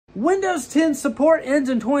Windows 10 support ends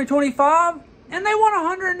in 2025, and they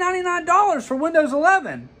want $199 for Windows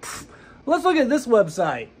 11. Pfft, let's look at this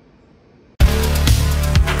website.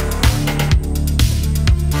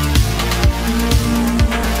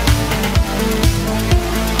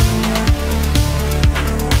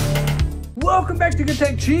 Welcome back to Good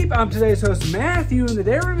Tech Cheap. I'm today's host, Matthew, and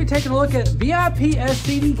today we're going to be taking a look at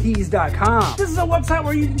VIPSCDkeys.com. This is a website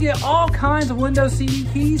where you can get all kinds of Windows CD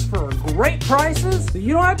keys for great prices, so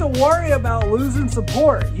you don't have to worry about losing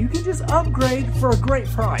support. You can just upgrade for a great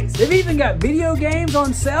price. They've even got video games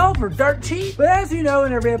on sale for dirt cheap, but as you know,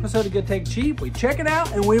 in every episode of Good Tech Cheap, we check it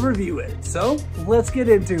out and we review it. So let's get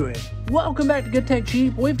into it. Welcome back to Good Tech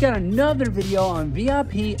Cheap. We've got another video on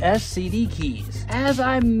VIPSCD keys. As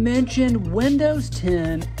I mentioned, Windows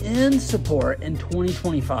 10 ends support in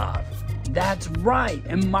 2025. That's right,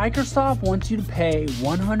 and Microsoft wants you to pay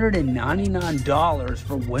 $199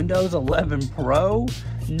 for Windows 11 Pro?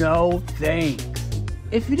 No thanks.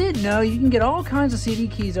 If you didn't know, you can get all kinds of CD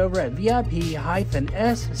keys over at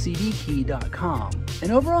VIP-SCDkey.com.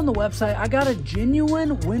 And over on the website, I got a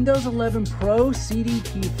genuine Windows 11 Pro CD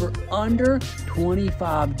key for under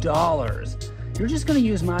 $25. You're just going to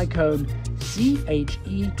use my code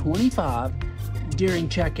CHE25 during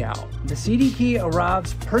checkout. The CD key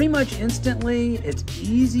arrives pretty much instantly, it's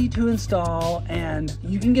easy to install, and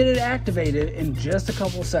you can get it activated in just a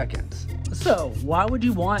couple seconds. So, why would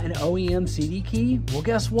you want an OEM CD key? Well,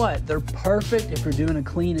 guess what? They're perfect if you're doing a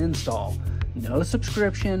clean install. No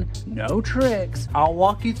subscription, no tricks. I'll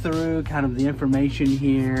walk you through kind of the information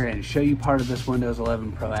here and show you part of this Windows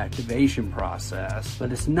 11 Pro activation process,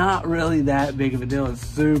 but it's not really that big of a deal. It's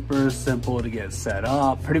super simple to get set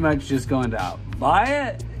up. Pretty much just going to buy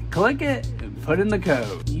it, click it, and put in the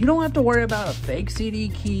code. You don't have to worry about a fake CD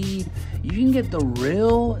key. You can get the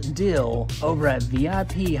real deal over at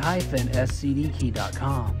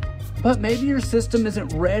VIP-SCDkey.com. But maybe your system isn't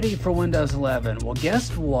ready for Windows 11. Well,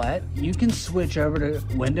 guess what? You can switch over to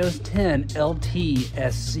Windows 10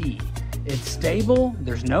 LTSC. It's stable,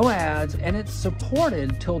 there's no ads, and it's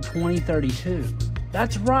supported till 2032.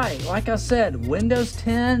 That's right, like I said, Windows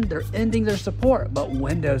 10, they're ending their support, but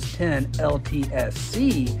Windows 10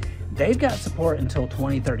 LTSC, they've got support until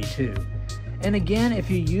 2032. And again,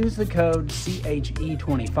 if you use the code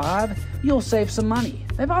CHE25, you'll save some money.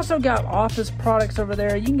 They've also got Office products over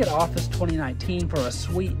there. You can get Office 2019 for a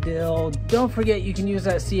sweet deal. Don't forget you can use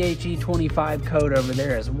that CHE25 code over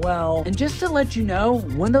there as well. And just to let you know,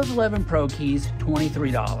 Windows 11 Pro keys,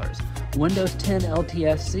 $23. Windows 10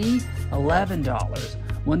 LTSC, $11.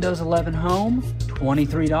 Windows 11 Home,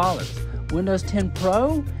 $23. Windows 10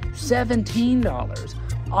 Pro, $17.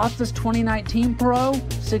 Office 2019 Pro,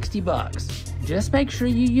 $60. Just make sure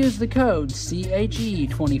you use the code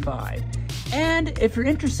CHE25. And if you're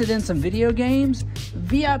interested in some video games,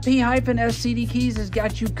 VIP-SCD Keys has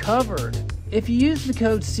got you covered. If you use the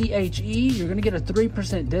code CHE, you're going to get a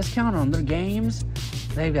 3% discount on their games.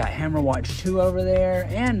 They've got Hammerwatch 2 over there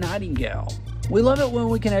and Nightingale. We love it when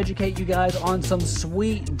we can educate you guys on some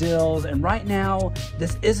sweet deals, and right now,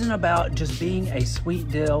 this isn't about just being a sweet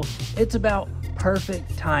deal, it's about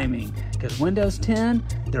perfect timing, because Windows 10,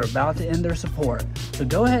 they're about to end their support. So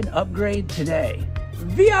go ahead and upgrade today.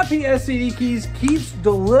 VIP-SCD Keys keeps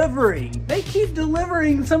delivering. They keep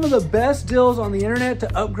delivering some of the best deals on the internet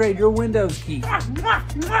to upgrade your Windows key.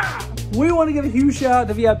 We want to give a huge shout out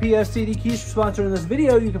to VIP-SCD Keys for sponsoring this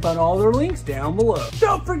video. You can find all their links down below.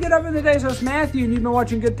 Don't forget, I've been today's host, Matthew, and you've been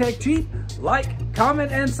watching Good Tech Cheap. Like,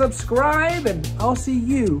 comment, and subscribe, and I'll see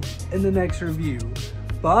you in the next review.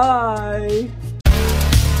 Bye.